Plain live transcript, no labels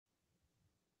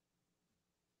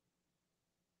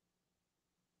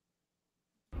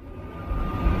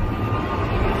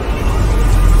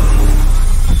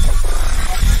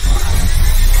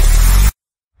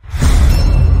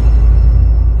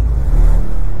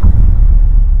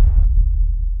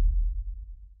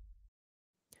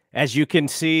As you can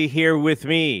see here with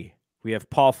me, we have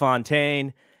Paul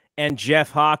Fontaine and Jeff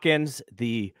Hawkins,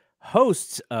 the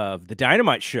hosts of the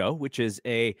Dynamite Show, which is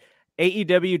a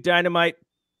AEW Dynamite,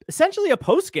 essentially a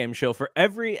post-game show for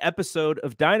every episode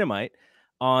of Dynamite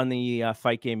on the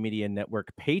Fight Game Media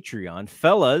Network Patreon.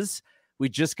 Fellas, we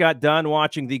just got done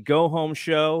watching the Go Home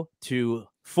show to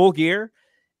Full Gear,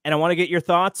 and I want to get your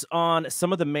thoughts on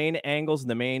some of the main angles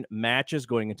and the main matches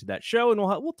going into that show. And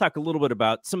we'll talk a little bit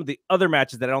about some of the other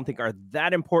matches that I don't think are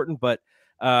that important, but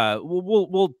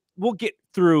we'll get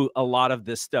through a lot of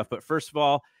this stuff. But first of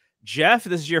all, Jeff,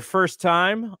 this is your first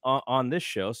time on this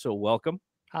show, so welcome.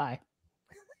 Hi.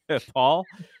 Paul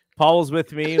was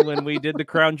with me when we did the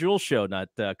Crown Jewel show, not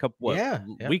a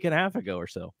week and a half ago or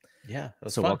so. Yeah,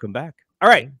 so fun. Welcome back. All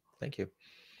right, thank you.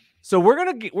 So we're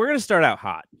gonna start out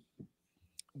hot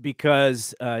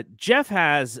because Jeff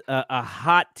has a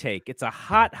hot take. It's a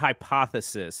hot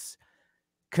hypothesis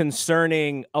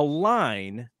concerning a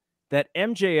line that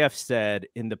MJF said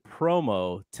in the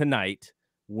promo tonight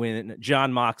when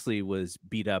Jon Moxley was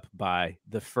beat up by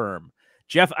the Firm.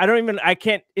 Jeff, I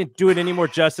can't do it any more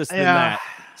justice than that.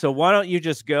 So why don't you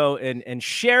just go and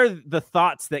share the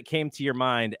thoughts that came to your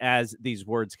mind as these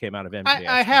words came out of MJF?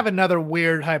 I have another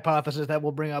weird hypothesis that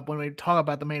we'll bring up when we talk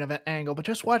about the main event angle, but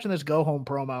just watching this Go Home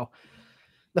promo,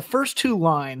 the first two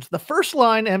lines, the first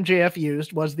line MJF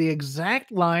used was the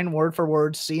exact line word for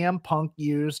word CM Punk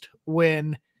used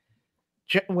when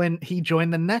he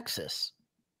joined the Nexus.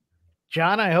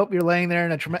 John, I hope you're laying there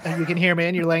you can hear me,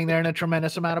 and you're laying there in a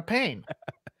tremendous amount of pain.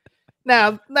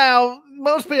 Now,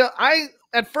 most people,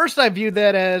 at first I viewed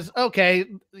that as, okay,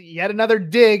 yet another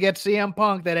dig at CM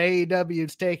Punk that AEW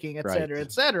is taking, et cetera,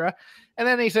 et cetera. And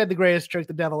then he said the greatest trick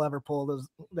the devil ever pulled is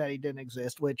that he didn't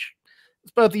exist, which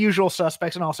is both the usual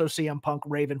suspects and also CM Punk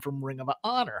Raven from Ring of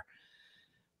Honor.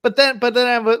 But then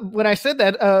when I said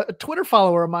that, a Twitter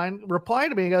follower of mine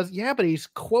replied to me and goes, yeah, but he's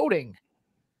quoting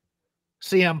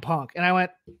CM Punk. And I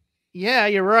went, yeah,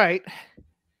 you're right.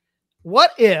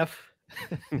 What if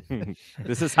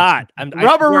this is hot?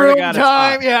 Rubber room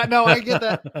time. Yeah, no, I get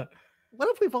that. What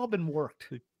if we've all been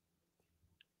worked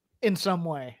in some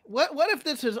way? What if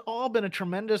this has all been a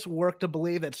tremendous work to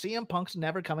believe that CM Punk's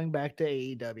never coming back to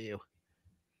AEW?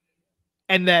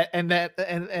 And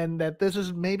that this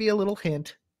is maybe a little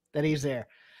hint that he's there.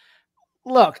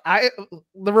 Look,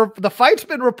 the fight's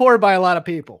been reported by a lot of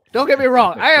people. Don't get me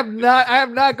wrong. I am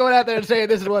not going out there and saying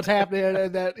this is what's happening.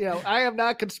 And that, I am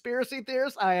not conspiracy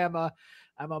theorist. I'm a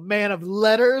man of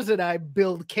letters, and I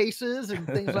build cases and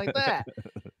things like that.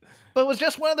 But it was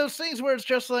just one of those things where it's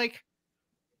just like,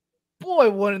 boy,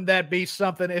 wouldn't that be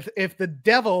something if the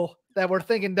devil that we're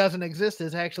thinking doesn't exist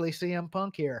is actually CM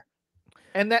Punk here.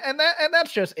 And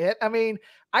that's just it. I mean,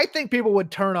 I think people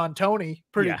would turn on Tony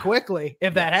pretty quickly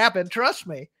if that happened. Trust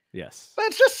me. Yes. But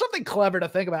it's just something clever to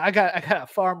think about. I got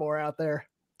far more out there.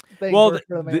 Well,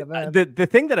 the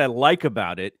thing that I like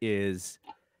about it is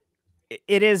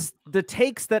the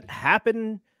takes that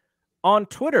happen on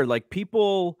Twitter. Like,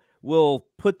 people will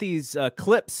put these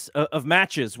clips of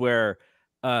matches where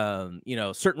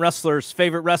certain wrestler's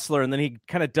favorite wrestler, and then he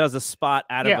kind of does a spot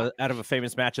out of a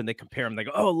famous match, and they compare him. They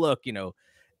go, oh, look,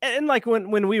 and like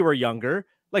when we were younger,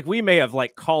 like, we may have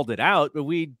like called it out, but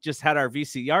we just had our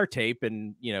VCR tape,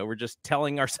 and we're just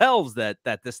telling ourselves that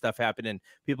this stuff happened, and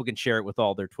people can share it with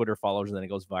all their Twitter followers, and then it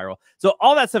goes viral. So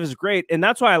all that stuff is great, and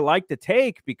that's why I like the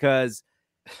take, because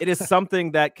it is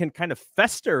something that can kind of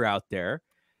fester out there,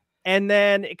 and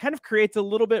then it kind of creates a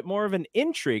little bit more of an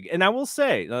intrigue. And I will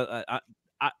say,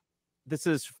 this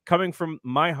is coming from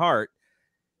my heart,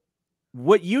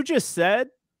 what you just said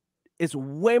is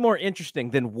way more interesting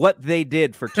than what they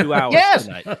did for 2 hours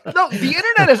tonight. No, the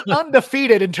internet is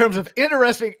undefeated in terms of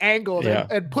interesting angles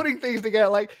and putting things together.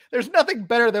 Like, there's nothing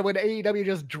better than when AEW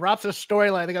just drops a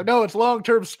storyline. They go, no, it's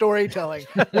long-term storytelling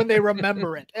when they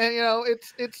remember it. And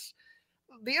it's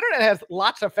the internet has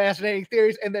lots of fascinating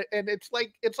theories, and it's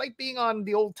like being on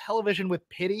the old television with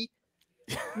pity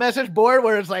message board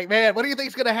where it's like, man, what do you think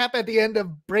is going to happen at the end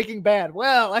of Breaking Bad?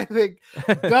 Well, I think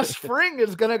Gus Fring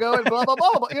is going to go and blah, blah, blah,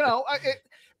 blah.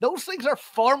 Those things are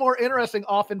far more interesting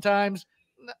oftentimes,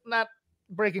 not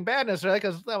Breaking Bad necessarily,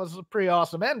 because that was a pretty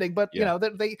awesome ending, but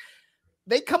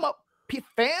they come up,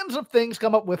 fans of things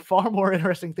come up with far more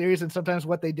interesting theories than sometimes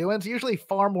what they do, and it's usually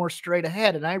far more straight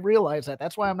ahead, and I realize that.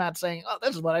 That's why I'm not saying, oh,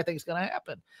 this is what I think is going to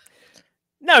happen.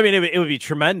 No, I mean, it would be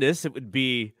tremendous. It would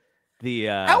be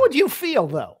How would you feel,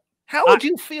 though? How would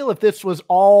you feel if this was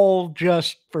all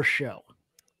just for show?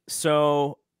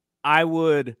 So I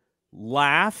would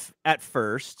laugh at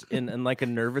first in like a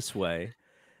nervous way.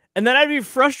 And then I'd be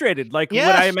frustrated, like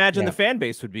what I imagine the fan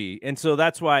base would be. And so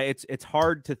that's why it's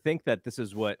hard to think that this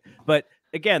is what, but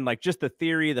again, like just the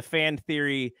theory, the fan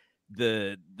theory,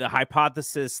 the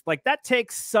hypothesis, like that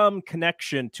takes some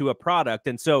connection to a product.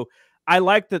 And so I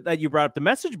like that you brought up the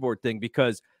message board thing,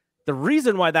 because the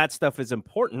reason why that stuff is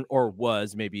important, or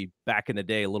was maybe back in the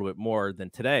day a little bit more than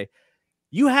today,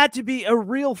 you had to be a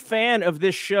real fan of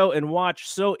this show and watch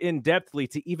so in-depthly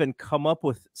to even come up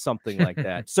with something like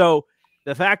that. So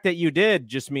the fact that you did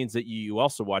just means that you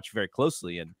also watch very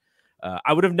closely. And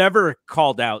I would have never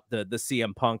called out the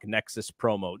CM Punk Nexus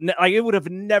promo. Like, it would have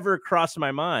never crossed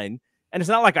my mind. And it's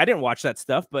not like I didn't watch that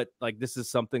stuff, but like, this is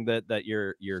something that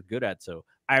you're good at. So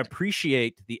I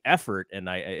appreciate the effort, and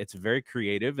it's very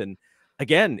creative. And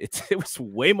again, it was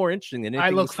way more interesting than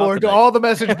anything. I look forward to all the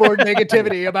message board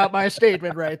negativity about my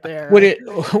statement right there.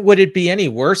 Would it be any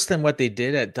worse than what they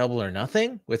did at Double or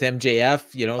Nothing with MJF,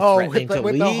 threatening to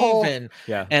leave,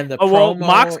 and the promo? Well,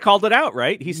 Mox called it out,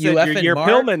 right? He said your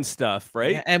Pillman stuff,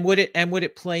 right? Yeah, and would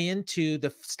it play into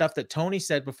the stuff that Tony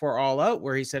said before All Out,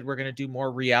 where he said we're going to do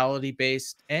more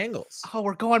reality-based angles? Oh,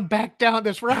 we're going back down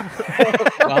this road.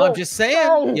 Well, I'm just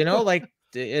saying, like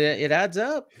it adds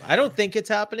up. I don't think it's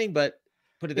happening, but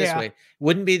put it this way,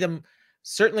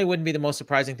 certainly wouldn't be the most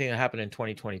surprising thing that happened in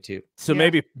 2022. So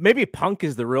maybe Punk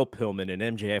is the real Pillman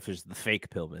and MJF is the fake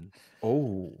Pillman.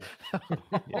 Oh.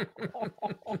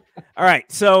 All right.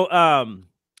 So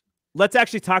let's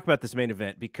actually talk about this main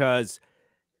event, because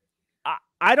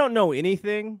I don't know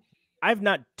anything. I've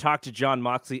not talked to Jon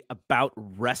Moxley about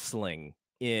wrestling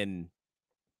in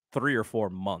 3 or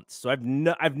 4 months. So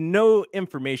I've no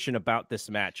information about this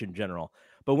match in general.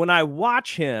 But when I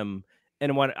watch him,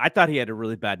 and when I thought he had a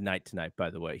really bad night tonight, by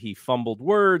the way, he fumbled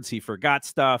words, he forgot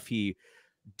stuff, he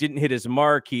didn't hit his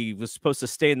mark, he was supposed to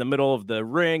stay in the middle of the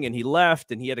ring, and he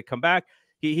left, and he had to come back.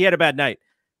 He had a bad night.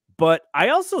 But I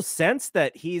also sense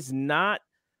that he's not.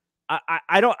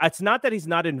 I don't. It's not that he's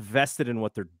not invested in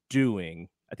what they're doing.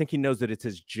 I think he knows that it's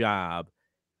his job.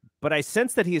 But I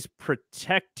sense that he is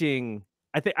protecting.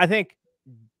 I think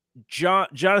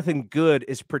Jonathan Good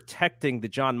is protecting the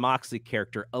Jon Moxley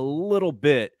character a little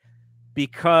bit,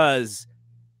 because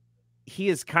he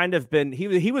has kind of been,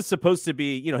 he was supposed to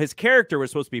be, his character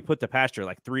was supposed to be put to pasture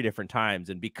like 3 different times.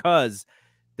 And because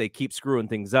they keep screwing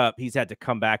things up, he's had to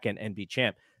come back and be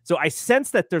champ. So I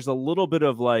sense that there's a little bit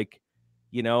of like,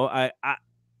 I'm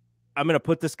going to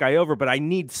put this guy over, but I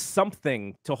need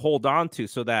something to hold on to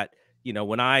so that,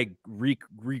 when I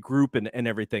regroup and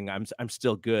everything, I'm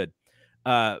still good.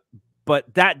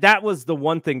 But that was the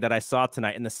one thing that I saw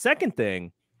tonight. And the second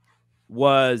thing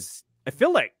was, I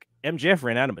feel like MJF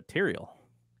ran out of material.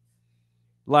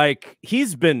 Like,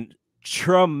 he's been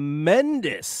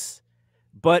tremendous,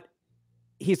 but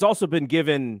he's also been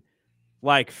given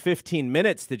like 15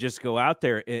 minutes to just go out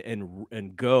there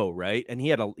and go, right? And he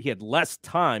had less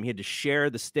time. He had to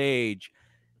share the stage,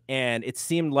 and it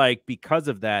seemed like because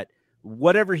of that,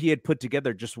 whatever he had put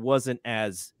together just wasn't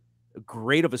as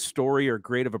great of a story or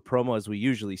great of a promo as we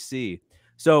usually see.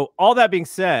 So all that being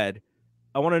said,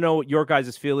 I want to know your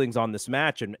guys' feelings on this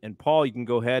match. And Paul, you can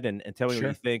go ahead and tell me what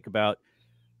you think about,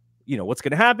 what's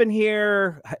going to happen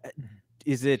here.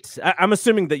 Is it, I'm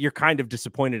assuming that you're kind of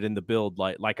disappointed in the build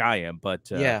like I am,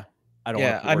 but I don't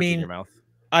want to put words in your mouth.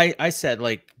 I said,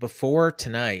 like, before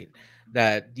tonight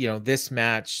that,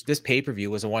 this pay-per-view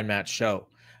was a 1-match show.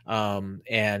 And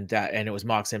it was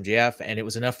Mox MJF, and it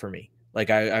was enough for me. Like,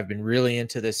 I've been really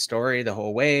into this story the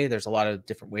whole way. There's a lot of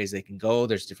different ways they can go.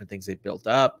 There's different things they've built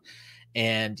up.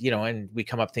 And, and we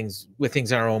come up with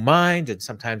things in our own mind, and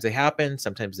sometimes they happen,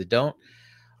 sometimes they don't.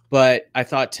 But I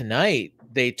thought tonight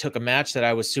they took a match that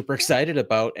I was super excited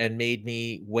about and made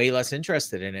me way less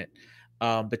interested in it.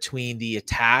 Between the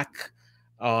attack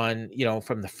on,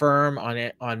 from the firm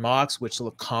on Mox, which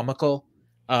looked comical.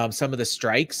 Some of the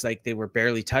strikes, like, they were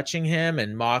barely touching him,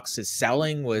 and Mox's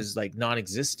selling was like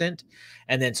non-existent.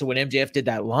 And then so when MJF did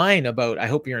that line about, I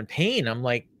hope you're in pain, I'm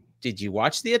like, did you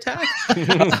watch the attack?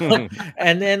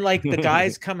 And then, like, the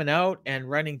guys coming out and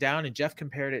running down, and Jeff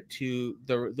compared it to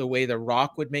the way The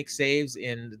Rock would make saves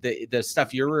in the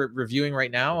stuff you're reviewing right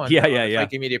now on the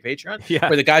Viking Media Patreon,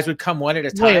 where the guys would come one at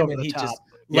a time and he just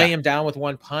lay him down with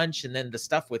one punch. And then the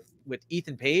stuff with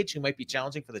Ethan Page, who might be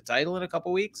challenging for the title in a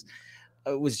couple weeks,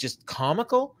 was just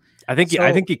comical. I think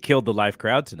he killed the live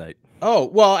crowd tonight. Oh,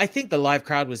 well, I think the live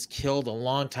crowd was killed a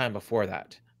long time before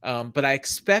that. But I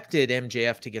expected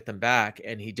MJF to get them back,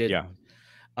 and he didn't.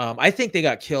 I think they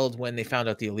got killed when they found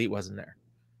out the Elite wasn't there.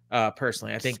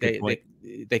 Personally, I think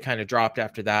they kind of dropped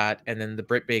after that, and then the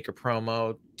Britt Baker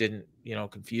promo didn't,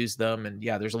 confuse them. And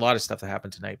there's a lot of stuff that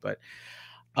happened tonight. But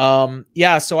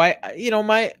so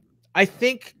I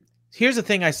think Here's the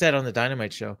thing I said on the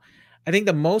Dynamite show. I think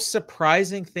the most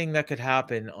surprising thing that could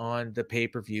happen on the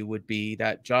pay-per-view would be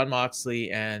that Jon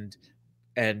Moxley and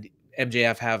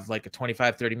MJF have like a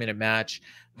 25-30 minute match,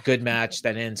 good match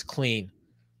that ends clean.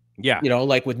 Yeah. You know,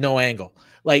 like with no angle.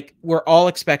 Like we're all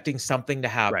expecting something to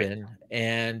happen, right,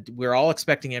 and we're all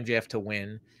expecting MJF to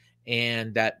win,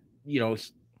 and that, you know,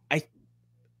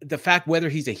 the fact whether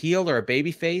he's a heel or a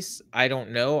baby face, I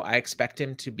don't know. I expect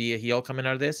him to be a heel coming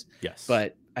out of this. Yes.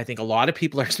 But I think a lot of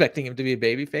people are expecting him to be a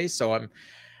baby face. So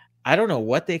I don't know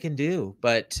what they can do,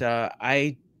 but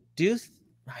I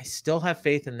still have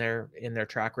faith in their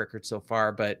track record so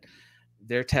far, but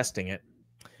they're testing it.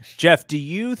 Jeff, do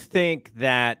you think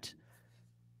that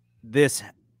this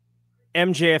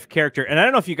MJF character, and I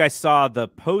don't know if you guys saw the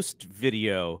post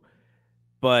video,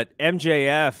 but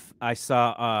MJF, I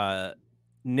saw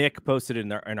Nick posted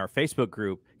in our Facebook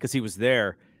group because he was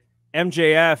there.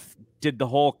 MJF did the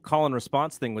whole call and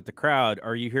response thing with the crowd.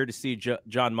 Are you here to see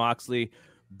Jon Moxley?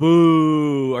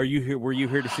 Boo! Were you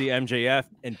here to see MJF?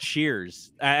 And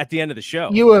cheers at the end of the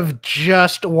show. You have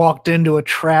just walked into a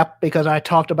trap, because I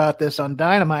talked about this on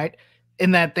Dynamite,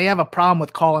 in that they have a problem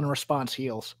with call and response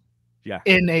heels. Yeah.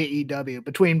 In AEW,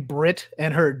 between Britt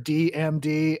and her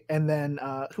DMD, and then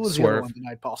who was the other one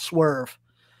tonight, Paul? Swerve.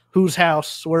 Whose house?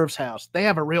 Swerve's house. They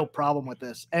have a real problem with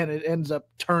this, and it ends up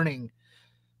turning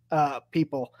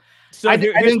people. So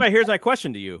here's my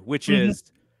question to you, which is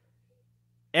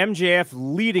MJF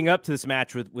leading up to this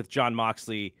match with Jon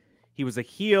Moxley, he was a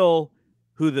heel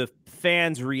who the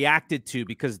fans reacted to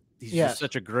because he's just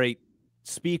such a great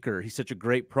speaker. He's such a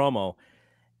great promo.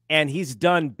 And he's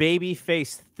done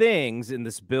babyface things in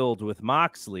this build with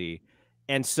Moxley.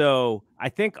 And so I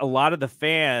think a lot of the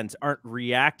fans aren't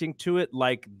reacting to it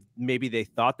like maybe they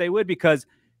thought they would, because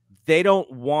they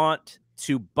don't want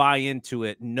to buy into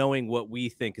it knowing what we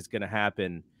think is going to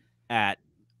happen at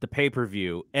the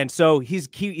pay-per-view. And so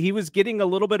he was getting a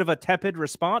little bit of a tepid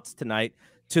response tonight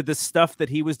to the stuff that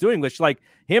he was doing, which, like,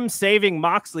 him saving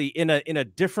Moxley in a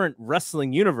different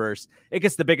wrestling universe, it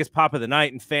gets the biggest pop of the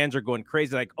night and fans are going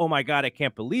crazy, like, oh my God, I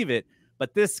can't believe it.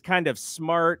 But this kind of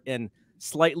smart and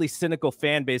slightly cynical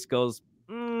fan base goes,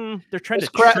 they're trying to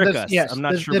trick us. Yes, I'm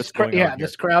not sure what's going on here.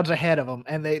 This crowd's ahead of them,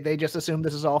 and they just assume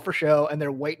this is all for show, and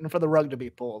they're waiting for the rug to be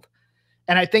pulled.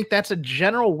 And I think that's the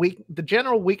general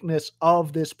weakness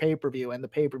of this pay-per-view and the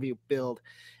pay-per-view build,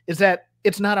 is that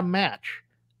it's not a match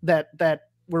that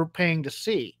we're paying to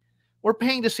see. We're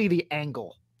paying to see the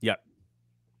angle. Yep.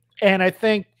 And I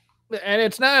think, and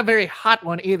it's not a very hot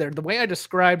one either. The way I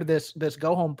described this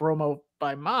go home promo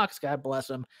by Mox, God bless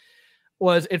him,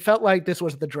 was it felt like this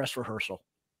was the dress rehearsal.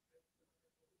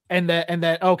 And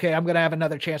that okay, I'm gonna have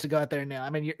another chance to go out there now. I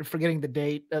mean, you're forgetting the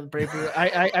date of the pay-per-view.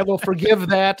 I will forgive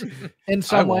that in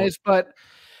some ways, but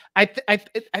I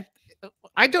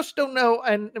just don't know.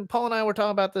 And Paul and I were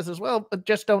talking about this as well. But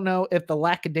just don't know if the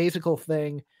lackadaisical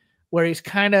thing, where he's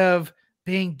kind of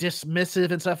being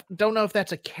dismissive and stuff, don't know if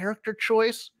that's a character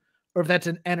choice or if that's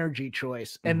an energy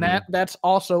choice. And that's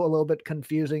also a little bit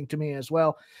confusing to me as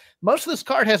well. Most of this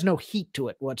card has no heat to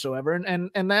it whatsoever,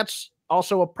 and that's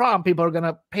also a problem. People are going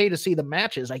to pay to see the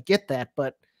matches. I get that,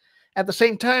 but at the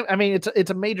same time, I mean, it's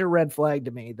a major red flag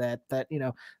to me that you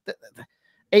know,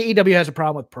 AEW has a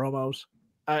problem with promos.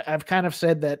 I've kind of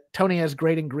said that Tony has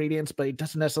great ingredients, but he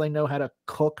doesn't necessarily know how to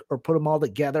cook or put them all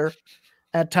together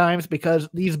at times, because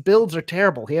these builds are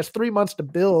terrible. He has 3 months to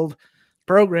build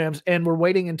programs, and we're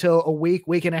waiting until a week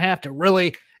and a half to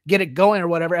really get it going or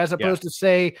whatever, as opposed to,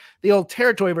 say, the old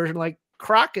territory version, like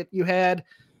Crockett. You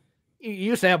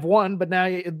used to have one, but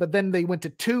then they went to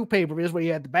 2 pay-per-views, where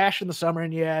you had the Bash in the summer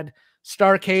and you had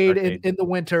Starrcade. In the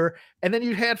winter, and then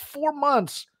you had 4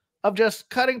 months of just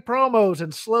cutting promos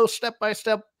and slow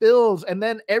step-by-step builds, and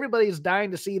then everybody's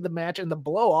dying to see the match and the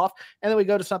blow-off, and then we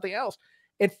go to something else.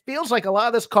 It feels like a lot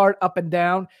of this card up and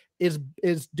down is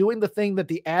doing the thing that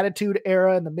the Attitude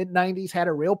Era in the mid-90s had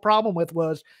a real problem with,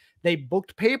 was they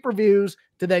booked pay-per-views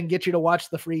to then get you to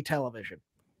watch the free television.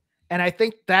 And I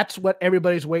think that's what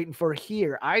everybody's waiting for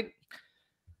here.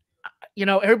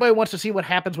 Everybody wants to see what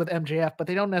happens with MJF, but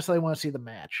they don't necessarily want to see the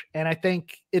match. And I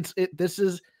think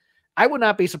I would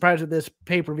not be surprised if this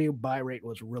pay-per-view buy rate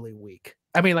was really weak.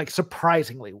 I mean, like,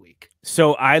 surprisingly weak.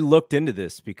 So I looked into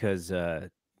this because Dave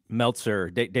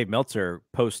Meltzer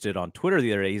posted on Twitter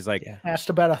the other day. He's like, asked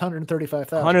about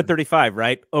 135,000. 135,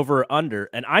 right? Over or under.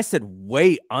 And I said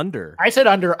way under. I said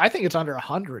under. I think it's under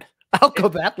 100. I'll go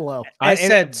that low. I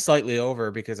said slightly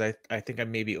over, because I think I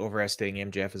may be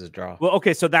overestimating MJF as a draw. Well,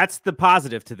 okay, so that's the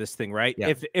positive to this thing, right?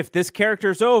 Yeah. If this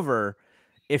character's over,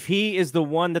 if he is the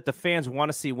one that the fans want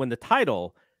to see win the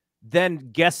title,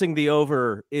 then guessing the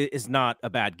over is not a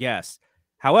bad guess.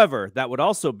 However, that would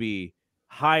also be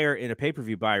higher in a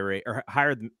pay-per-view buy rate, or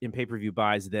higher in pay-per-view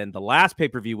buys than the last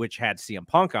pay-per-view, which had CM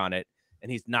Punk on it,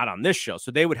 and he's not on this show. So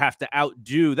they would have to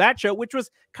outdo that show, which was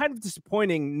kind of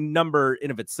disappointing number in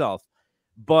of itself.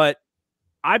 But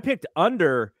I picked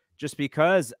under just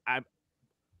because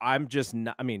I'm just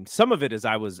not, I mean, some of it is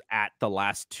I was at the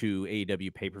last 2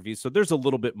 AEW pay-per-views. So there's a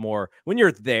little bit more when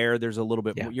you're there, there's a little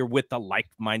bit more, you're with the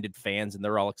like-minded fans and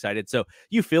they're all excited. So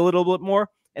you feel it a little bit more,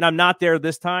 and I'm not there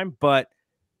this time, but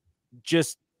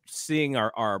just seeing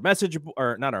our message,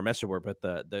 or not our message board, but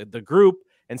the group,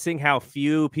 and seeing how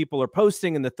few people are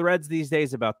posting in the threads these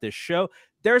days about this show,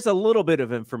 there's a little bit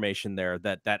of information there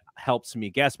that helps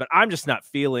me guess, but I'm just not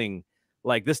feeling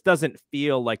like this doesn't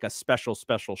feel like a special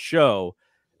show.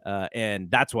 And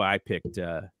that's why I picked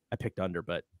under,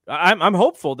 but I'm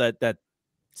hopeful that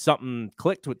something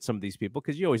clicked with some of these people,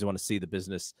 because you always want to see the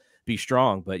business be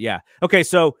strong. But yeah, okay,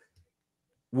 so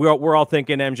we're all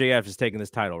thinking MJF is taking this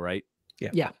title, right?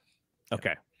 Yeah.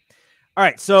 Okay. All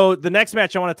right. So the next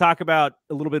match I want to talk about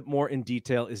a little bit more in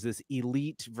detail is this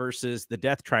Elite versus the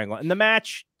Death Triangle, and the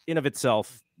match in of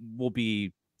itself will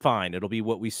be fine. It'll be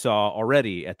what we saw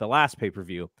already at the last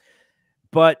pay-per-view.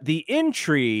 But the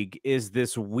intrigue is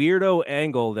this weirdo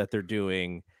angle that they're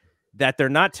doing that they're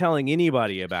not telling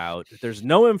anybody about. There's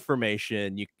no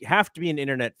information. You have to be an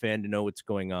internet fan to know what's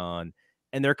going on.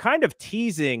 And they're kind of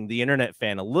teasing the internet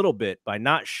fan a little bit by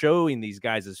not showing these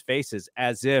guys' faces,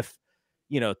 as if,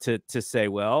 to say,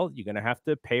 well, you're going to have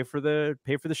to pay for the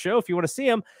show if you want to see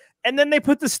them. And then they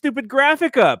put the stupid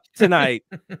graphic up tonight.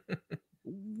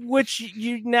 Which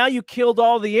you killed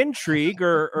all the intrigue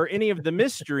or any of the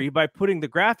mystery by putting the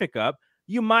graphic up.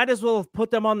 You might as well have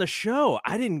put them on the show.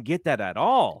 I didn't get that at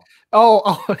all.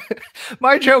 Oh,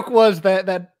 my joke was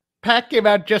that Pat came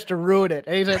out just to ruin it.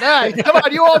 And he said, come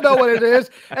on, you all know what it is.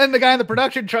 And the guy in the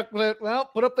production truck said, well,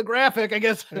 put up the graphic. I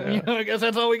guess, I guess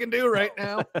that's all we can do right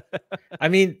now. I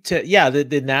mean,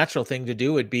 the natural thing to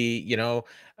do would be,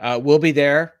 we'll be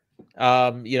there.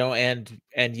 And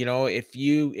if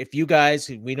you guys,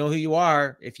 we know who you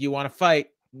are, if you want to fight,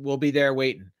 we'll be there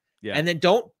waiting. Yeah. And then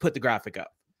don't put the graphic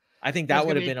up. I think that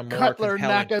would have been a more Cutler,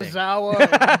 compelling Nakazawa,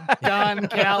 and Don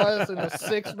Callis and a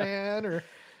 6-man. Or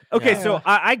okay, so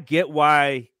I get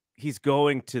why he's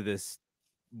going to this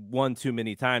one too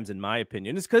many times, in my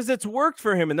opinion. It's because it's worked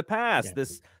for him in the past. Yeah.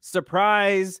 This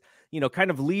surprise,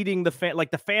 kind of leading the fan, like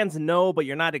the fans know, but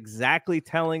you're not exactly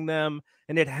telling them.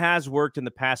 And it has worked in the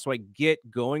past, so I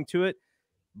get going to it.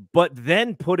 But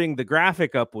then putting the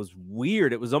graphic up was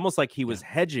weird. It was almost like he was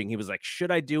hedging. He was like,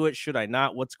 should I do it? Should I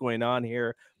not? What's going on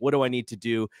here? What do I need to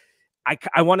do?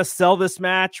 I want to sell this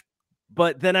match,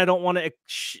 but then I don't want to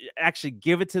actually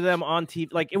give it to them on TV.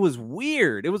 Like, it was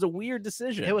weird. It was a weird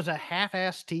decision. It was a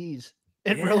half-ass tease.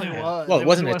 It really was. Well, it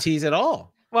wasn't a tease at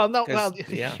all. Well, no,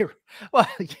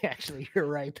 actually, you're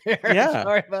right there. Yeah.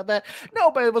 Sorry about that.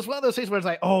 No, but it was one of those things where it's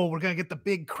like, oh, we're going to get the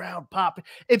big crowd pop.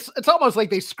 It's almost like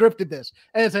they scripted this.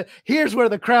 And it's here's where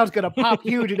the crowd's going to pop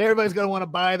huge and everybody's going to want to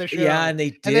buy the show. Yeah, and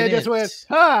they did. And they just went,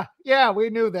 yeah, we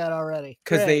knew that already.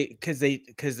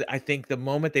 Because I think the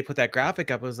moment they put that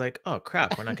graphic up, it was like, oh,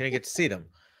 crap, we're not going to get to see them.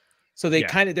 So they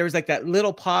there was like that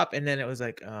little pop, and then it was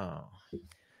like, oh.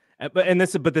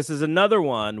 But this is another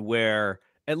one where,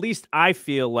 at least I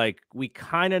feel like we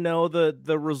kind of know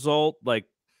the result. Like,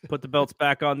 put the belts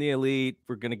back on the Elite.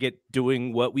 We're going to get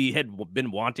doing what we had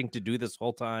been wanting to do this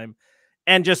whole time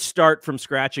and just start from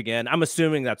scratch again. I'm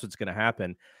assuming that's what's going to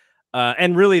happen.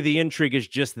 And really the intrigue is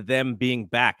just them being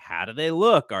back. How do they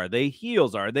look? Are they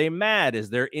heels? Are they mad? Is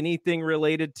there anything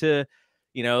related to,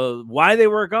 why they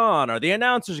were gone? Are the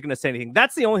announcers going to say anything?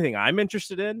 That's the only thing I'm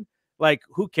interested in. Like,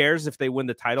 who cares if they win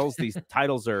the titles? These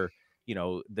titles are,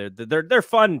 they're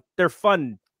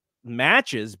fun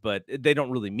matches, but they don't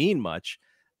really mean much.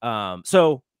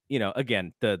 So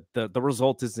again, the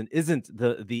result isn't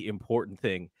the important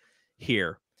thing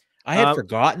here. I had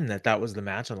forgotten that was the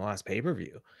match on the last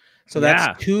pay-per-view. So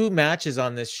that's 2 matches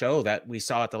on this show that we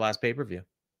saw at the last pay-per-view.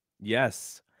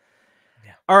 Yes.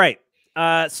 Yeah. All right.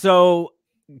 So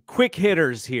quick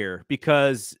hitters here,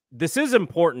 because this is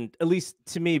important, at least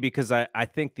to me, because I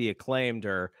think the Acclaimed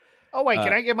are. Oh, wait,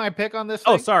 can I get my pick on this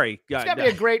thing? Oh, sorry. It's got to be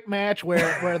a great match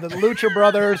where the Lucha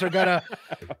Brothers are going to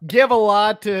give a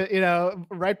lot to,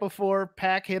 right before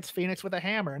Pac hits Phoenix with a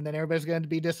hammer, and then everybody's going to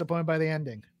be disappointed by the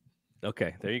ending.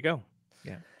 Okay, there you go.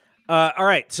 Yeah. All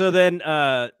right, so then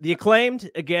the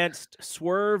Acclaimed against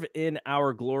Swerve in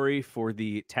Our Glory for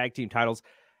the tag team titles.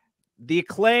 The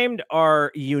Acclaimed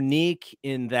are unique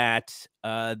in that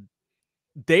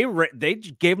they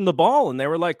gave them the ball and they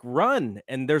were like, run.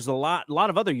 And there's a lot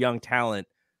of other young talent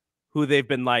who they've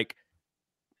been like,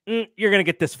 you're going to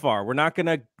get this far. We're not going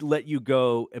to let you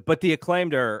go. But the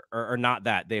Acclaimed are not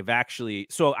that. They've actually,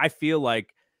 so I feel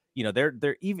like,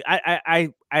 they're even,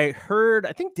 I heard,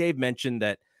 I think Dave mentioned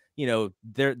that,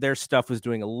 their stuff was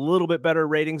doing a little bit better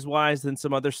ratings wise than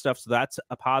some other stuff. So that's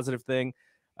a positive thing.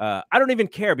 I don't even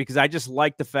care because I just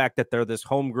like the fact that they're this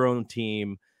homegrown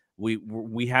team.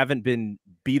 We haven't been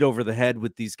beat over the head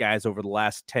with these guys over the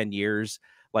last 10 years,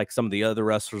 like some of the other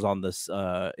wrestlers on this,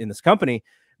 in this company.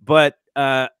 But,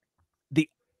 the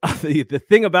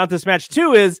thing about this match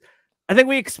too is I think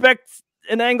we expect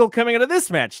an angle coming out of this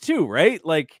match too, right?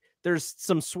 Like there's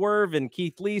some Swerve and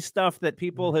Keith Lee stuff that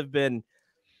people have been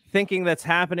thinking that's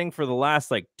happening for the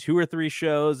last like 2 or 3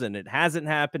 shows, and it hasn't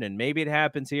happened, and maybe it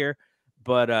happens here.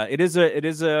 But this is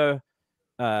the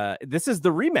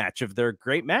rematch of their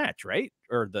great match, right?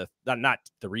 Or not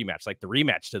the rematch, like the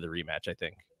rematch to the rematch, I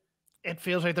think. It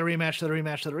feels like the rematch to the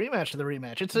rematch to the rematch to the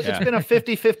rematch. It's been a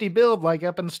 50-50 build like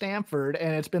up in Stamford,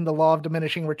 and it's been the law of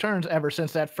diminishing returns ever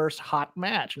since that first hot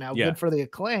match. Now, good for the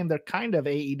Acclaim. They're kind of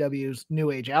AEW's New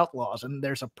Age Outlaws, and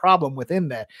there's a problem within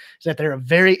that, is that they're a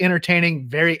very entertaining,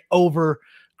 very over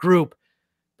group,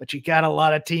 but you got a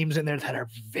lot of teams in there that are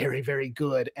very, very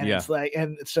good. And it's like,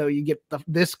 and so you get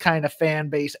this kind of fan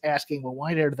base asking, well,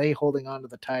 why are they holding on to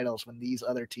the titles when these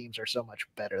other teams are so much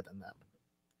better than them?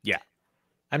 Yeah.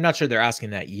 I'm not sure they're asking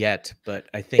that yet, but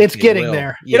I think it's getting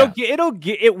there. Yeah.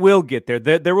 It will get there.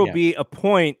 There will be a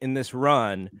point in this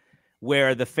run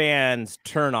where the fans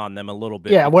turn on them a little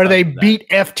bit. Yeah, where they beat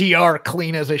FTR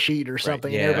clean as a sheet or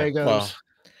something. Right. And everybody goes.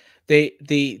 Well,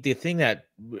 the thing that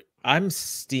I'm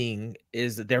seeing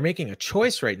is that they're making a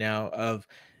choice right now of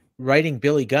writing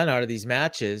Billy Gunn out of these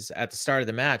matches at the start of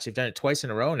the match. They've done it twice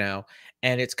in a row now,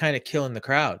 and it's kind of killing the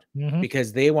crowd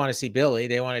because they want to see Billy.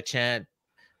 They want to chant,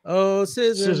 "Oh,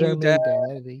 Scissor me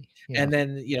daddy." Yeah. And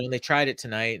then, they tried it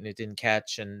tonight and it didn't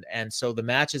catch. And so the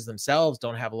matches themselves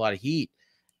don't have a lot of heat.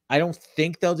 I don't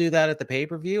think they'll do that at the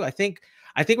pay-per-view. I think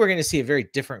we're going to see a very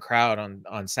different crowd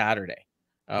on Saturday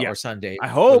or Sunday. I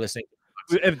hope.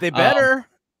 If they better.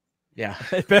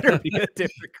 It better be a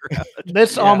different crowd.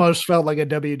 This almost felt like a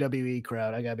WWE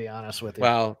crowd. I got to be honest with you.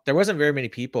 Well, there wasn't very many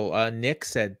people. Nick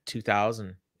said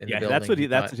 2,000. That's what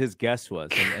his guess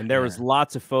was, and there was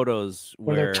lots of photos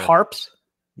were there tarps.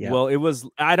 Yeah. Well, it was.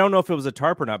 I don't know if it was a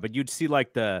tarp or not, but you'd see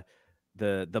like the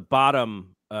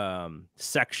bottom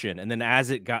section, and then as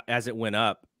it went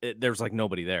up, there was like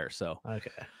nobody there. So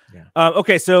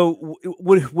okay. So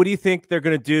what do you think they're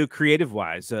gonna do creative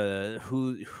wise?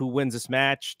 Who wins this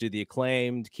match? Do the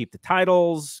Acclaimed keep the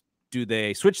titles? Do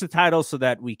they switch the titles so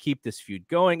that we keep this feud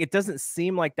going? It doesn't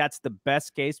seem like that's the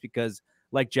best case because,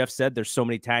 like Jeff said, there's so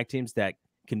many tag teams that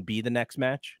can be the next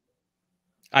match.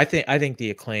 I think the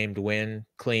Acclaimed win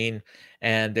clean,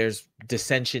 and there's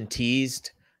dissension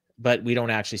teased, but we don't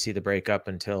actually see the breakup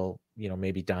until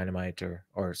maybe Dynamite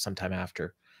or sometime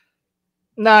after.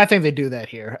 No, I think they do that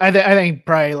here. I think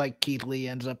probably like Keith Lee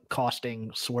ends up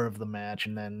costing Swerve the match,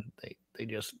 and then they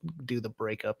just do the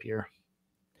breakup here.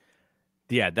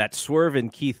 Yeah, that Swerve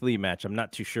and Keith Lee match, I'm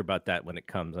not too sure about that when it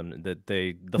comes.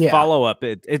 The follow up,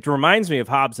 it reminds me of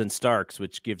Hobbs and Starks,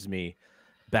 which gives me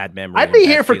bad memory. I'd be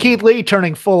here for Keith Lee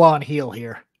turning full on heel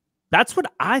here. That's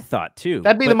what I thought too.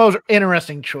 That'd be the most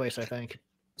interesting choice, I think.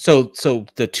 So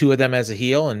the two of them as a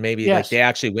heel, and maybe like they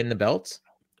actually win the belts.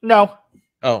 No.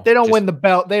 Oh, they don't win the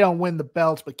belt. They don't win the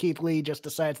belts, but Keith Lee just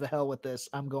decides the hell with this.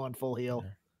 I'm going full heel.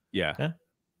 Yeah.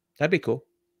 That'd be cool.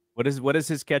 What is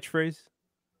his catchphrase?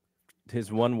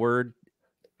 His one word.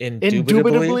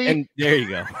 Indubitably. And there you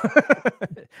go.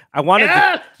 I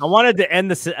wanted to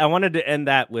end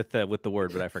that with the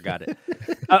word, but I forgot it.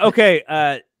 Okay.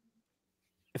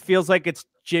 It feels like it's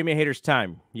Jamie Hayter's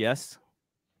time. Yes.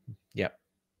 Yep.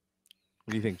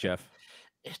 What do you think, Jeff?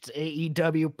 It's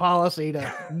AEW policy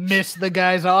to miss the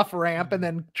guy's off ramp and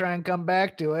then try and come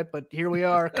back to it. But here we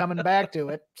are coming back to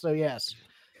it. So yes,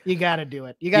 you got to do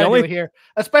it. You got to do it here,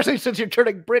 especially since you're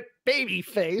turning Britt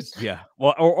babyface. Yeah.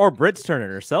 Well, or Britt's turning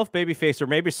herself babyface, or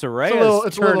maybe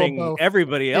Soraya's turning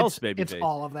everybody else babyface. It's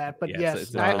all of that. But yes,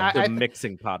 it's the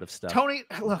mixing pot of stuff. Tony,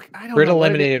 look, I don't Britt know.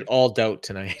 eliminated all doubt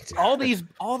tonight. all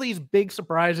these big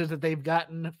surprises that they've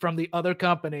gotten from the other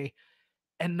company,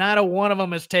 and not a one of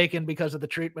them is taken because of the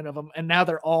treatment of them. And now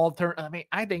they're all turned. I mean,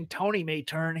 I think Tony may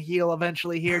turn heel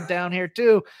eventually here down here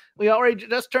too. We already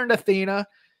just turned Athena.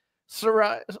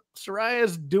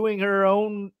 Soraya's doing her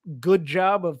own good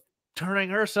job of turning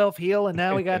herself heel, and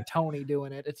now we got Tony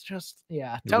doing it. It's just,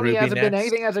 Tony Ruby hasn't been next.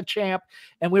 anything as a champ,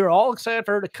 and we were all excited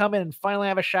for her to come in and finally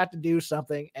have a shot to do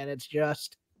something, and it's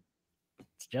just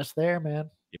there, man.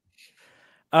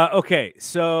 Okay,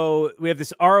 so we have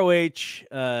this ROH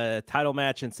title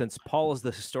match, and since Paul is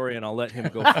the historian, I'll let him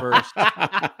go first.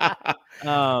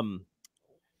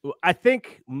 I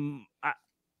think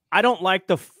I don't like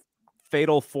the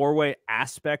fatal 4-way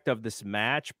aspect of this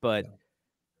match, but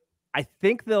I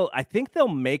think they'll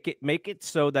make it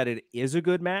so that it is a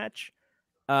good match.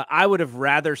 I would have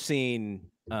rather seen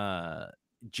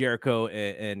Jericho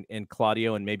and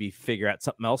Claudio, and maybe figure out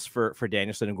something else for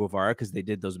Danielson and Guevara, because they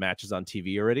did those matches on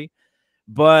TV already.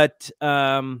 But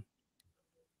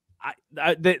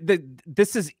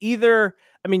this is either,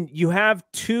 I mean, you have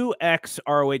two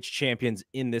ex-ROH champions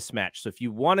in this match. So if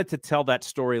you wanted to tell that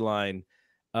storyline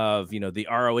of, the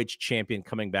ROH champion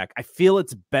coming back, I feel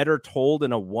it's better told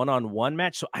in a one-on-one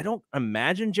match. So I don't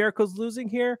imagine Jericho's losing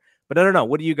here, but I don't know.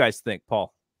 What do you guys think,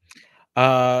 Paul?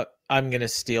 I'm going to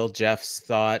steal Jeff's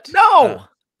thought. No.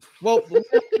 Well, what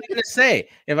am I going to say?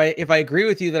 If I agree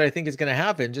with you that I think it's going to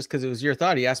happen, just because it was your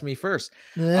thought, he asked me first.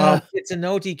 Yeah. It's a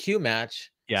no DQ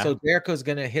match. Yeah. So Jericho's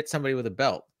going to hit somebody with a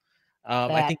belt.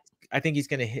 I think he's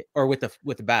going to hit, or with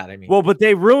the bat. I mean, well, but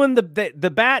they ruined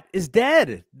the bat is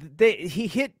dead. He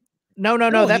hit. No.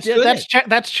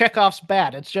 That's Chekhov's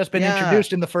bat. It's just been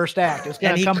introduced in the first act. It's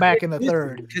going to come back in the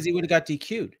third because he would have got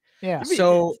DQ'd. Yeah.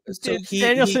 So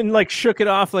Danielson like shook it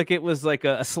off like it was like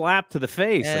a slap to the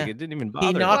face. Like it didn't even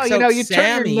bother. You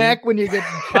turn your neck when you get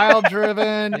pile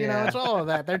driven. It's all of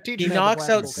that. They're teaching. He knocks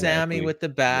out Sammy with the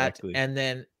bat, and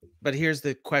then. But here's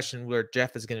the question where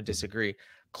Jeff is going to disagree.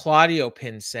 Claudio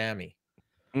pins Sammy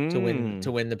to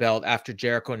win the belt after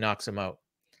Jericho knocks him out,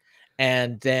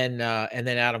 and then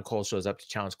Adam Cole shows up to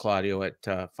challenge Claudio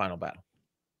at Final Battle.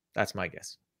 That's my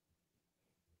guess.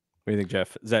 What do you think,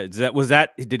 Jeff?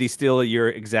 Did he steal your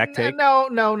exact take? No.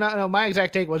 My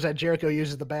exact take was that Jericho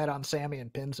uses the bat on Sammy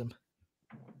and pins him.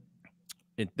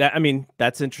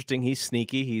 That's interesting. He's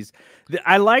sneaky.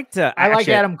 I like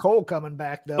Adam Cole coming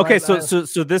back though. Okay, so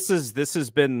this has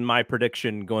been my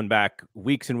prediction going back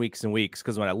weeks and weeks and weeks,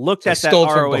 because when I looked at that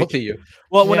ROH, both of you.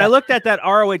 Well, when I looked at that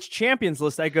ROH champions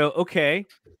list, I go, okay,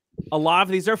 a lot of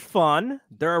these are fun.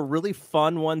 There are really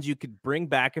fun ones you could bring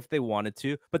back if they wanted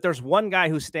to, but there's one guy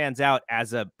who stands out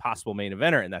as a possible main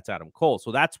eventer, and that's Adam Cole.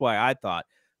 So that's why I thought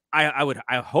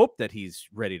I hope that he's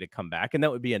ready to come back, and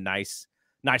that would be a nice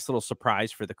little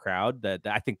surprise for the crowd. That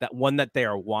I think that one that they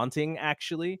are wanting,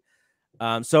 actually.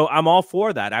 So I'm all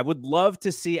for that. I would love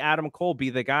to see Adam Cole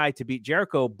be the guy to beat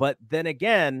Jericho, but then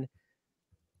again,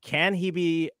 can he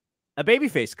be a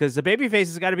babyface? Because the babyface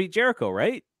has got to beat Jericho,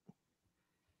 right?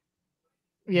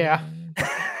 Yeah.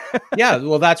 Yeah.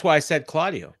 Well, that's why I said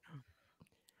Claudio.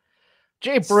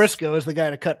 Jay Briscoe is the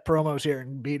guy to cut promos here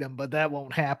and beat him, but that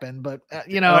won't happen. But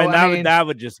that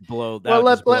would just blow.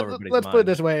 Let's put it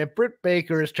this way: if Britt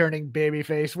Baker is turning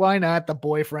babyface, why not the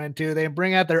boyfriend too? They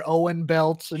bring out their Owen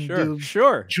belts and do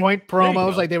joint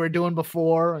promos like they were doing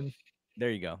before. And there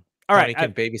you go. All right,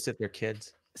 can babysit their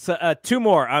kids. So two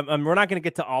more. We're not going to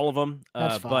get to all of them,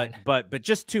 That's fine. but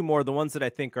just two more. The ones that I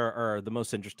think are the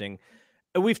most interesting.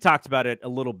 We've talked about it a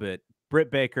little bit.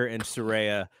 Britt Baker and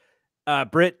Saraya.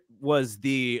 Britt was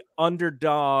the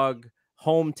underdog,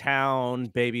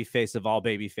 hometown babyface of all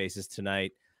babyfaces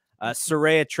tonight.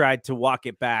 Saraya tried to walk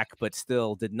it back, but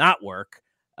still did not work.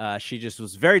 She just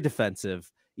was very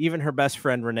defensive. Even her best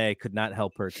friend Renee could not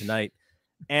help her tonight.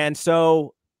 And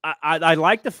so I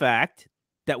like the fact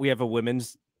that we have a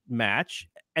women's match,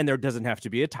 and there doesn't have to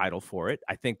be a title for it.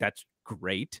 I think that's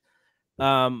great.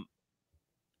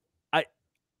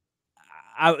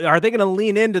 Are they going to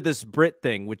lean into this Brit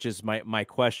thing, which is my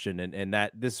question, and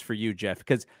that this is for you, Jeff,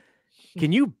 because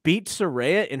can you beat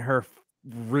Saraya in her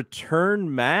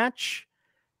return match?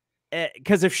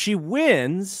 Because if she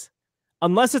wins,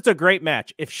 unless it's a great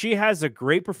match, if she has a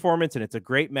great performance and it's a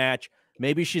great match,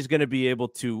 maybe she's going to be able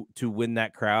to win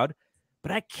that crowd.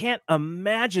 But I can't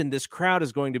imagine this crowd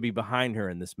is going to be behind her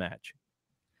in this match.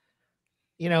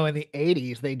 In the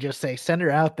 80s, they just say, send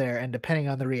her out there, and depending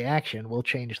on the reaction, we'll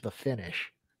change the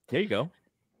finish. There you go.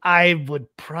 I would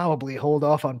probably hold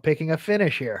off on picking a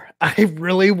finish here. I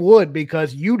really would,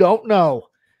 because you don't know.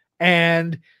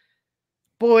 And,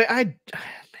 boy, I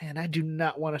do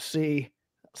not want to see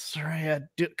Saraya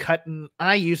cutting.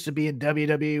 I used to be in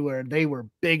WWE where they were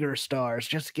bigger stars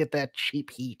just to get that cheap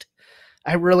heat.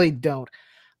 I really don't.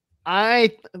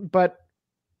 But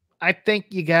I think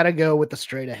you got to go with the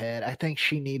straight ahead. I think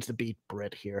she needs to beat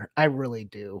Britt here. I really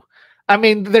do. I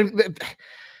mean,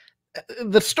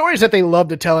 the stories that they love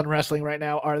to tell in wrestling right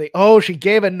now are she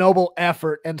gave a noble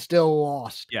effort and still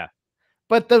lost. Yeah.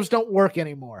 But those don't work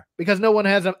anymore because no one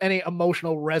has any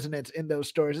emotional resonance in those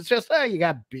stories. It's just, you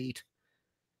got beat.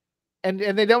 and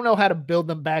they don't know how to build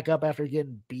them back up after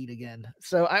getting beat again.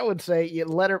 So I would say you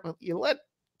let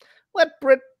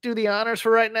Britt do the honors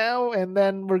for right now, and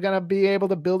then we're gonna be able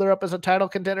to build her up as a title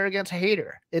contender against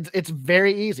Hayter. It's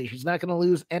very easy. She's not gonna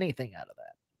lose anything out of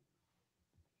that.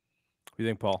 What do you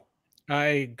think, Paul? I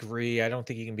agree. I don't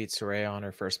think you can beat Saraya on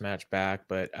her first match back,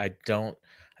 but I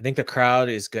think the crowd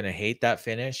is going to hate that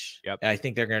finish. Yep. I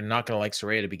think they're not going to like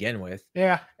Saraya to begin with.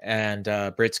 Yeah. And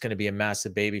Britt's going to be a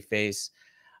massive baby face.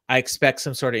 I expect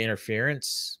some sort of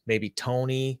interference. Maybe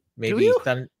Tony,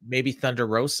 maybe Thunder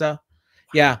Rosa.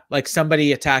 Yeah, like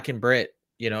somebody attacking Britt,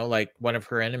 like one of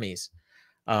her enemies.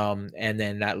 And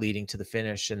then that leading to the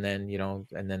finish, and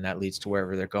then that leads to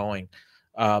wherever they're going.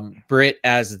 Britt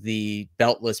as the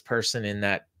beltless person in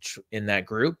that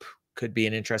group could be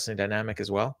an interesting dynamic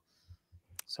as well.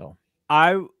 So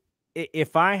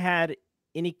if I had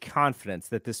any confidence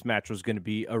that this match was going to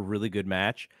be a really good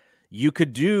match, you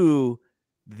could do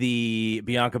the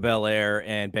Bianca Belair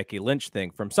and Becky Lynch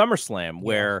thing from SummerSlam,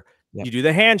 where you do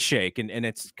the handshake and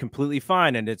it's completely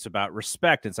fine. And it's about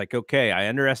respect. It's like, okay, I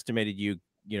underestimated you.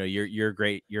 You're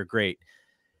great. You're great.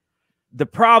 The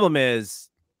problem is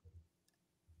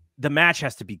the match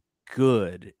has to be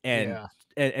good. And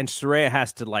Saraya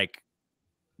has to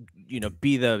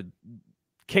be the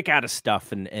kick out of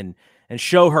stuff and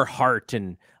show her heart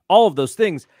and all of those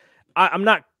things. I'm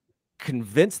not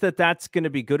convinced that that's going to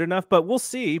be good enough, but we'll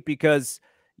see, because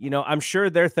I'm sure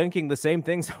they're thinking the same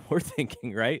things we're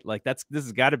thinking, right? Like this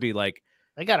has got to be like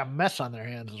they got a mess on their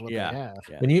hands is what they have.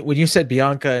 Yeah. When you said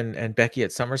Bianca and Becky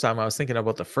at SummerSlam, I was thinking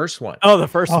about the first one. Oh, the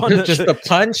first one, just the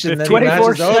punch, and then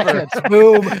 24 seconds,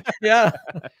 boom. Yeah.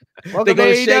 Welcome to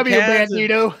AEW,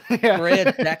 Magneto.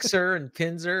 Brad decks her and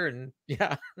pins her, and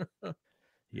yeah.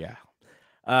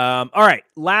 All right,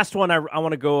 last one I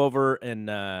want to go over,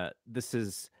 and this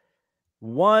is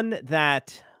one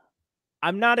that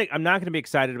I'm not going to be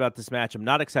excited about this match. I'm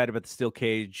not excited about the steel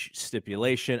cage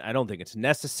stipulation. I don't think it's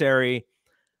necessary.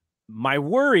 My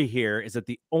worry here is that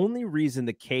the only reason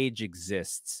the cage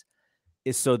exists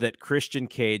is so that Christian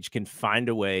Cage can find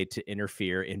a way to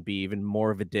interfere and be even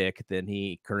more of a dick than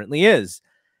he currently is.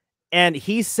 And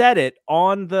he said it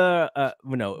on the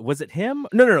was it him?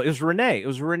 No, it was Renee. It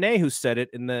was Renee who said it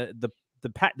in the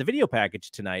video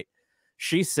package tonight.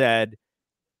 She said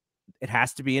it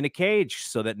has to be in a cage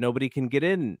so that nobody can get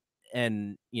in,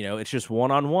 and it's just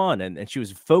one-on-one, and she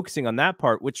was focusing on that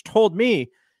part, which told me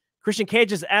Christian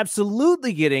Cage is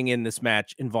absolutely getting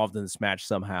involved in this match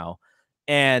somehow.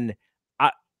 And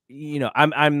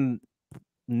I'm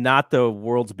not the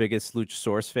world's biggest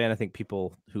Luchasaurus fan. I think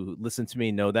people who listen to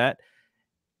me know that.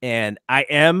 And I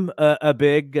am a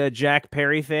big Jack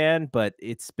Perry fan, but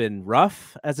it's been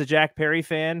rough as a Jack Perry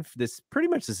fan for pretty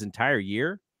much this entire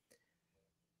year.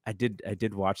 I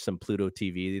did watch some Pluto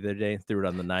TV the other day, threw it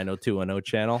on the 90210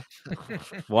 channel.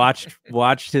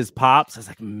 watched his pops. I was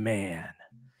like, man,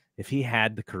 if he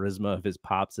had the charisma of his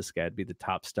pops, this guy'd be the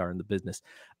top star in the business.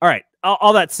 All right.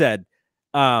 All that said,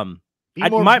 be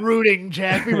more brooding,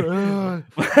 Jack.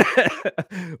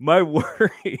 My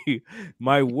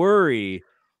worry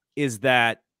is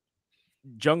that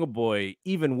Jungle Boy,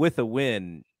 even with a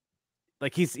win,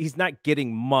 like he's not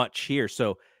getting much here.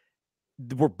 So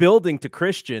we're building to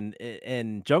Christian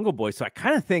and Jungle Boy. So I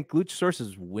kind of think Luchasaurus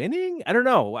is winning. I don't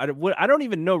know. I don't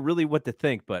even know really what to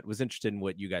think, but was interested in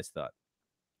what you guys thought.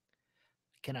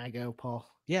 Can I go, Paul?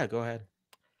 Yeah, go ahead.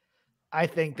 I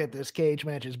think that this cage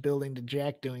match is building to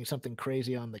Jack doing something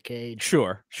crazy on the cage.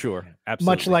 Sure. Absolutely.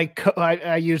 Much like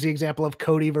I use the example of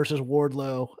Cody versus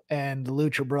Wardlow and the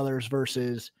Lucha Brothers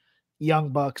versus Young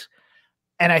Bucks.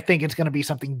 And I think it's going to be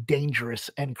something dangerous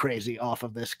and crazy off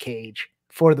of this cage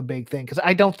for the big thing. Because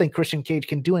I don't think Christian Cage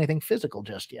can do anything physical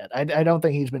just yet. I don't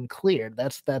think he's been cleared.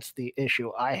 That's the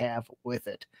issue I have with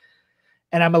it.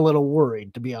 And I'm a little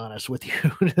worried, to be honest with you.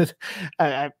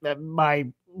 My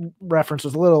reference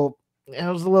was a little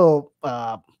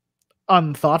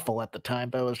unthoughtful at the time,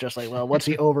 but it was just like, well, what's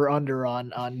the over under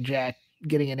on Jack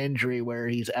getting an injury where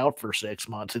he's out for 6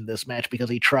 months in this match because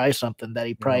he tries something that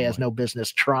he probably has no business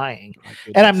trying.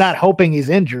 And I'm not hoping he's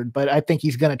injured, but I think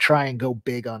he's going to try and go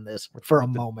big on this for a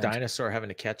moment. Dinosaur having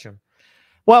to catch him.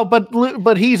 Well, but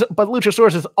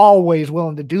Luchasaurus is always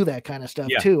willing to do that kind of stuff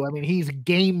too. I mean, he's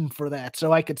game for that.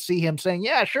 So I could see him saying,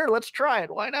 yeah, sure, let's try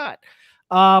it. Why not?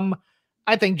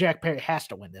 I think Jack Perry has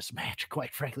to win this match,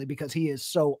 quite frankly, because he is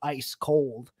so ice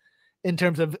cold in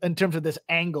terms of this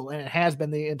angle, and it has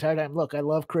been the entire time. Look, I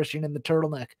love Christian in the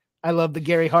turtleneck. I love the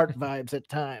Gary Hart vibes at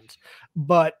times,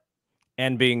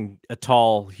 and being a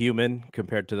tall human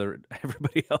compared to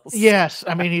everybody else. Yes,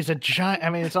 I mean he's a giant. I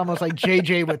mean it's almost like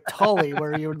JJ with Tully,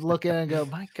 where you would look at it and go,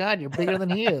 "My God, you're bigger than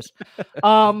he is."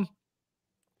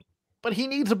 but he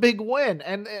needs a big win.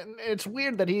 And it's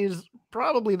weird that he's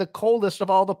probably the coldest of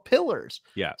all the pillars.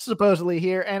 Yeah. Supposedly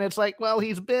here. And it's like, well,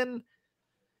 he's been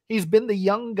the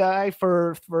young guy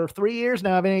for 3 years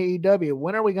now in AEW.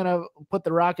 When are we going to put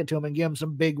the rocket to him and give him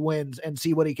some big wins and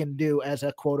see what he can do as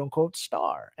a quote unquote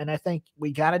star? And I think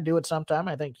we got to do it sometime.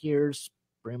 I think here's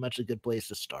pretty much a good place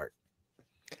to start.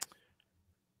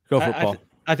 Go for it, Paul.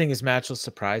 I think his match will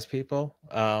surprise people.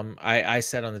 I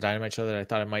said on the Dynamite show that I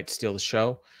thought it might steal the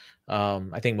show.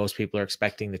 I think most people are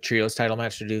expecting the trios title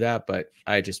match to do that, but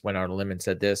I just went out on a limb and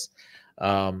said this.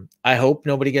 I hope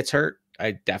nobody gets hurt.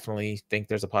 I definitely think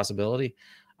there's a possibility.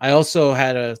 I also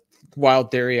had a wild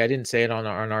theory. I didn't say it on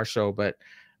our show, but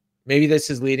maybe this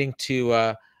is leading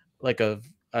to like a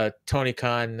Tony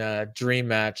Khan dream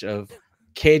match of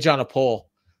Cage on a pole.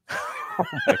 Oh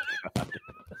my God.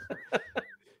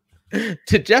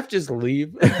 Did Jeff just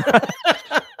leave?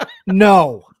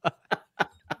 No.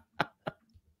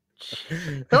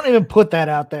 Don't even put that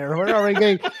out there. We're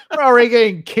already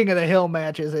getting King of the Hill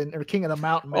matches or King of the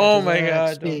Mountain matches. Oh my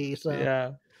God. NXT, so.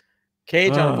 Yeah.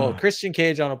 Cage on a pole. Christian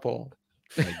Cage on a pole.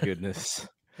 My goodness.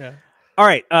 Yeah. All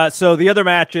right. So the other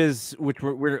matches, which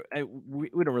we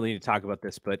don't really need to talk about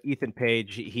this, but Ethan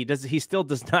Page, he still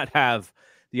does not have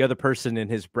the other person in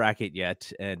his bracket yet,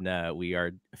 and we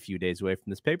are a few days away from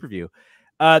this pay-per-view.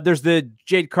 There's the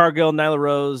Jade Cargill, Nyla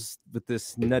Rose with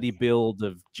this nutty build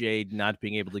of Jade not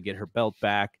being able to get her belt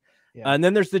back. Yeah. And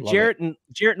then there's the Jarrett and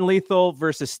Lethal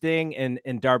versus Sting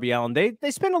and Darby Allin.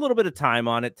 They spent a little bit of time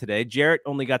on it today. Jarrett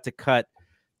only got to cut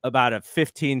about a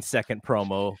 15-second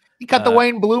promo. He cut the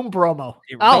Wayne Bloom promo.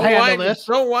 I'll handle this.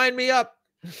 Don't wind me up.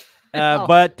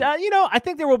 But I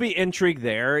think there will be intrigue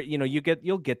there.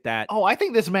 You'll get that. Oh, I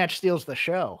think this match steals the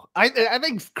show. I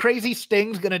think Crazy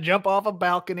Sting's gonna jump off a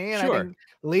balcony, and I think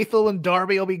Lethal and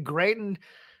Darby will be great. And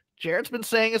Jarrett's been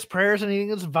saying his prayers and eating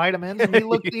his vitamins, and he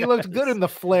looked good in the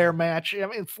Flair match. I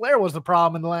mean, Flair was the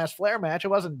problem in the last Flair match. It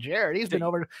wasn't Jarrett. He's been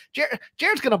over.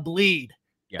 Jarrett's gonna bleed.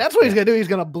 Yeah, that's what he's gonna do. He's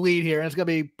gonna bleed here, and it's gonna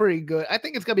be pretty good. I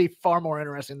think it's gonna be far more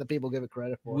interesting than people give it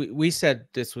credit for. We said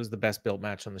this was the best built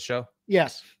match on the show.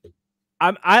 Yes.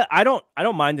 I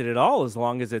don't mind it at all, as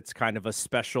long as it's kind of a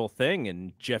special thing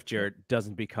and Jeff Jarrett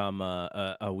doesn't become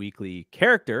a weekly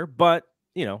character. But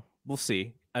we'll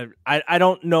see. I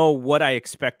don't know what I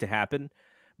expect to happen,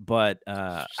 but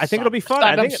I think it'll be fun.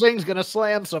 I think Sting's gonna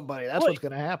slam somebody. That's what's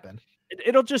gonna happen.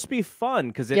 It'll just be fun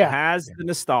because it has the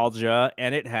nostalgia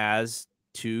and it has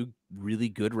two really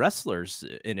good wrestlers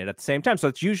in it at the same time. So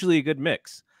it's usually a good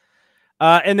mix.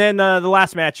 And then the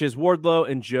last match is Wardlow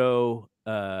and Joe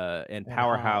and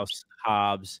Powerhouse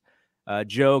Hobbs.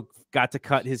 Joe got to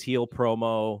cut his heel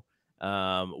promo.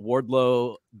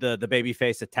 Wardlow, the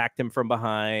babyface, attacked him from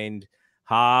behind.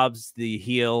 Hobbs, the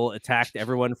heel, attacked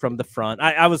everyone from the front.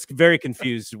 I was very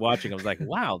confused watching. I was like,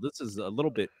 wow, this is a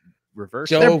little bit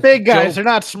reversed. They're big guys. They're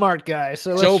not smart guys.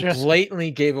 So Joe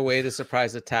blatantly gave away the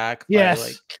surprise attack.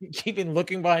 Yes. By, keeping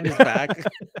looking behind his back.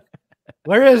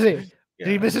 Where is he? Did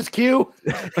he miss his cue?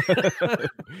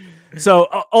 So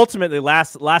ultimately,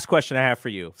 last question I have for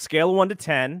you. Scale of 1 to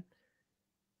 10.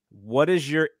 What is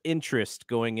your interest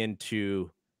going into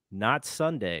not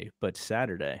Sunday, but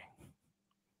Saturday?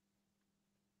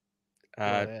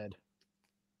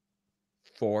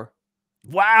 4.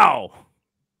 Wow.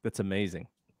 That's amazing.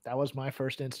 That was my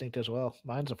first instinct as well.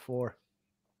 Mine's a 4.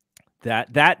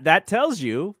 That tells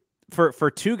you for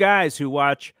two guys who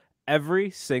watch every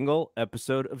single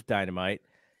episode of Dynamite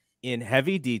in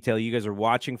heavy detail, you guys are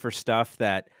watching for stuff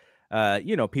that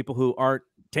people who aren't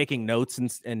taking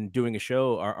notes and doing a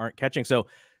show aren't catching. So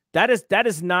that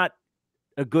is not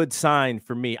a good sign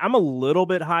for me. I'm a little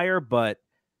bit higher, but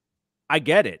I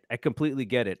get it. I completely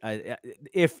get it.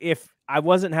 If I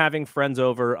wasn't having friends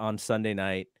over on Sunday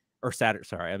night or Saturday,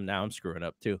 sorry, I'm screwing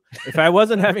up too. If I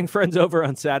wasn't having friends over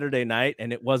on Saturday night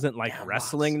and it wasn't like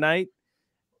wrestling night,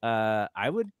 I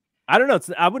don't know.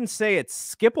 I wouldn't say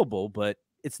it's skippable, but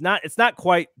it's not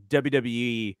quite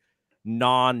WWE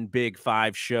non-Big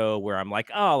 5 show where I'm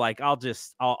like, oh, like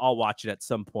I'll watch it at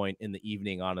some point in the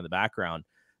evening on in the background.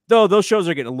 Though those shows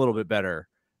are getting a little bit better.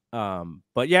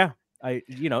 But yeah, it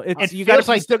feels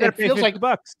like $50.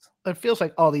 It feels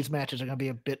like all these matches are going to be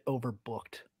a bit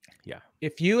overbooked. Yeah.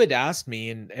 If you had asked me,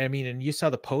 and you saw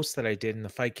the post that I did in the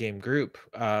Fight Game group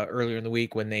earlier in the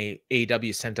week when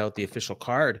AEW sent out the official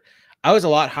card, I was a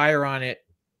lot higher on it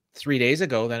 3 days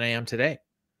ago than I am today.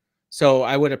 So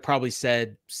I would have probably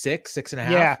said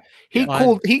 6.5. Yeah.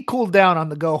 He cooled down on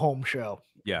the go home show.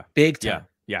 Yeah. Big time.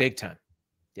 Yeah. Big time.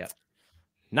 Yeah.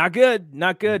 Not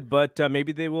good, but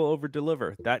maybe they will over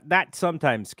deliver. That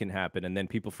sometimes can happen, and then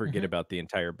people forget about the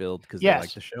entire build because they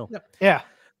like the show. Yeah.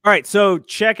 All right, so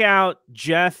check out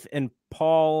Jeff and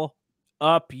Paul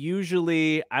up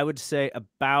usually, I would say,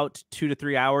 about 2 to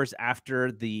 3 hours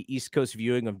after the East Coast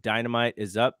viewing of Dynamite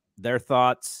is up. Their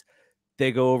thoughts,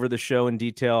 they go over the show in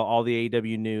detail, all the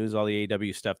AEW news, all the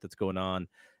AEW stuff that's going on,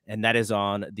 and that is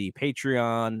on the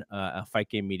Patreon, Fight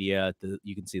Game Media.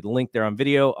 You can see the link there on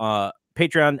video,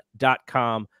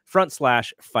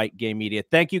 patreon.com/Fight Game Media.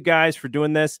 Thank you guys for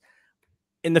doing this.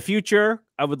 In the future,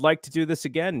 I would like to do this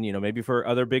again, maybe for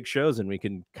other big shows, and we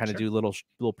can kind of do little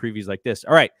previews like this.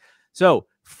 All right. So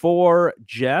for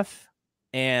Jeff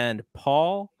and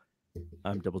Paul,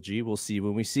 I'm Double G. We'll see you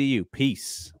when we see you.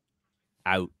 Peace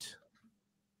out.